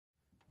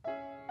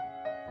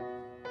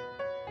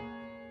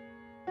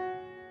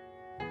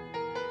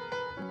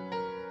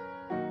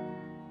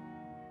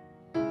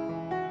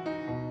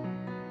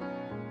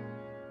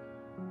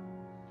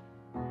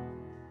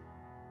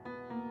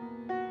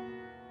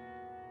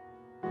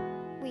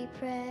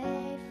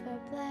pray for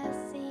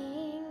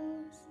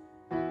blessings,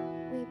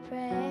 we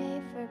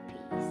pray for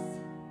peace,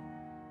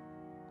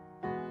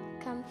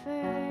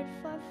 comfort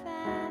for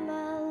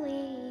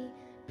family,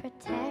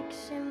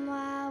 protection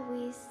while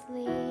we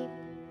sleep.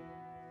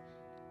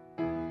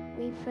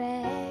 We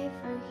pray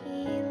for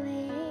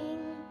healing,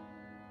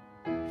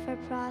 for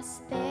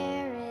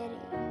prosperity.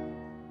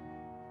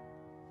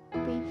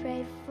 We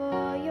pray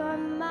for your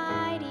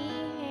mighty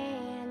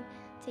hand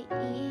to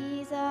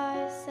ease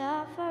our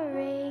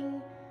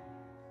suffering.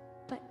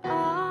 But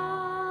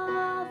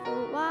all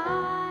the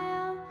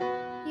while,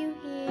 you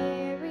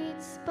hear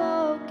each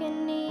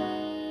spoken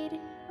need.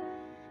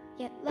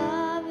 Yet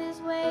love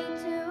is way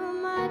too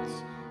much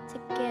to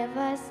give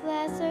us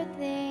lesser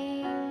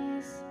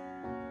things.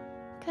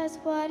 'Cause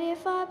what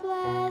if our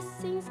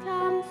blessings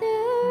come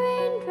through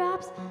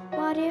raindrops?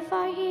 What if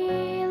our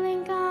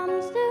healing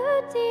comes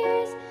through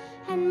tears?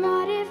 And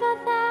what if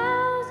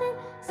 1,000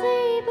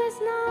 sleepless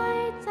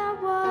nights are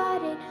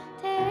what it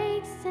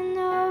takes to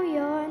know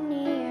you're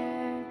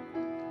near?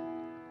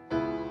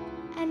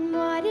 And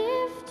what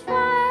if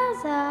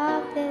trials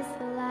of this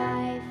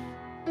life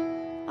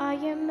are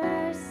your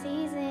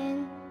mercies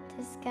in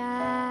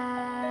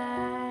disguise?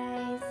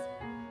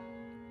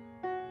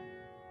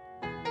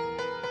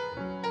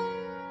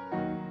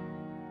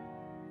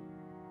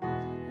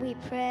 We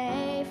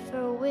pray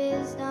for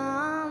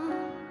wisdom,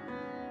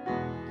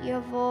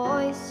 your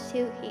voice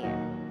to hear.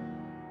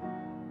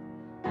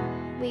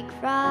 We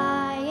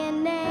cry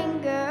in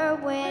anger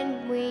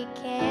when we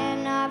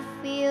cannot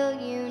feel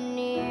you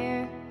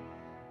near.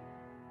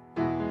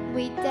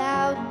 We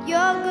doubt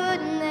your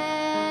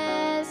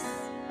goodness,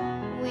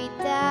 we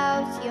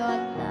doubt your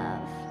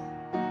love,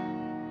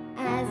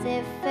 as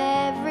if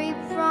every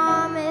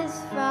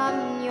promise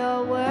from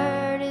your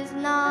word is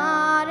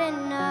not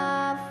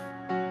enough.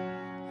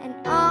 And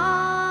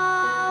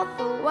all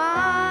the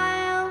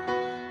while,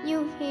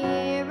 you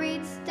hear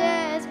each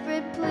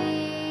desperate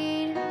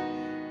plead,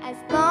 as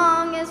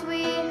long as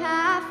we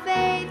have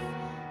faith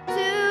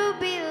to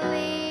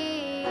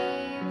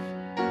believe.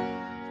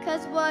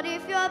 'Cause what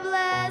if your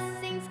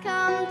blessings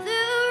come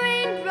through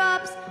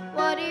raindrops?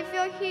 What if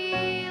your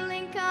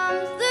healing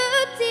comes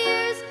through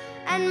tears?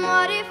 And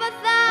what if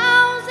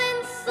 1,000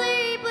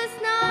 sleepless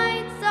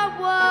nights are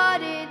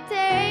what it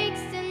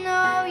takes to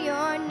know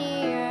you're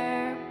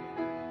near?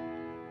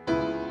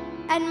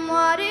 And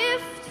what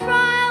if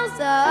trials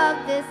of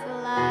this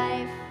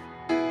life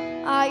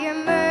are your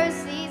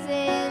mercies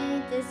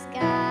in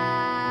disguise?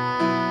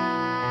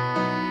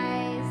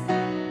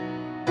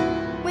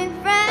 When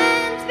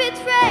friends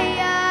betray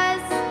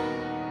us,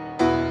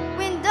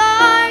 when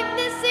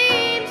darkness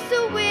seems to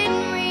win,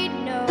 we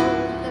know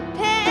the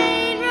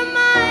pain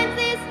reminds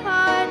this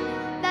heart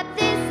that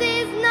this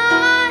is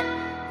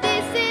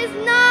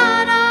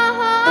not our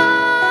home.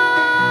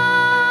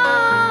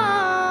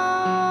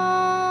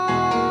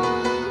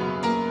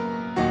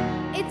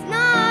 It's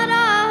not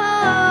our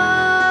home.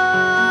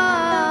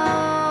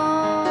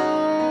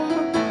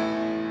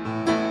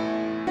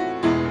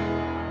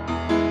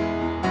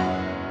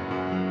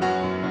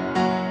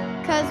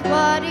 'Cause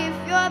what if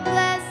your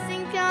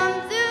blessing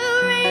comes through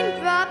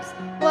raindrops?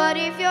 What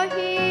if your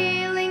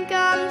healing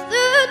comes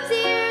through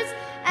tears?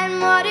 And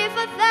what if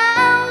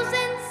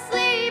 1,000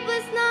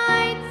 sleepless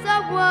nights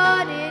are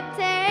what it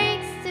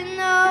takes to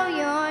know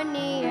you're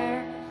near?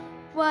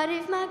 What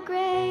if my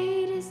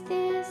greatest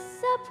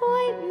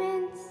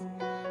disappointments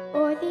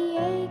or the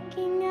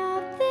aching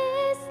of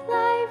this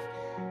life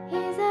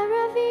is a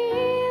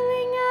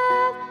revealing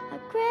of a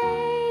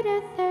greater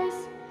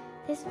thirst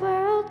this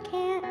world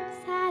can't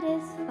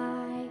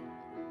satisfy?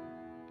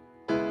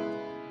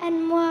 And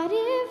what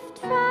if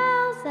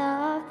trials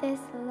of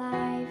this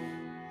life,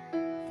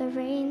 the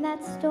rain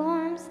that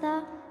storms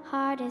the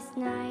hardest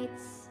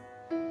nights,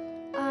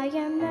 are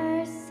your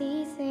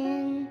mercies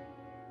in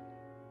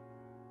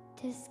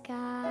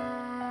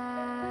disguise?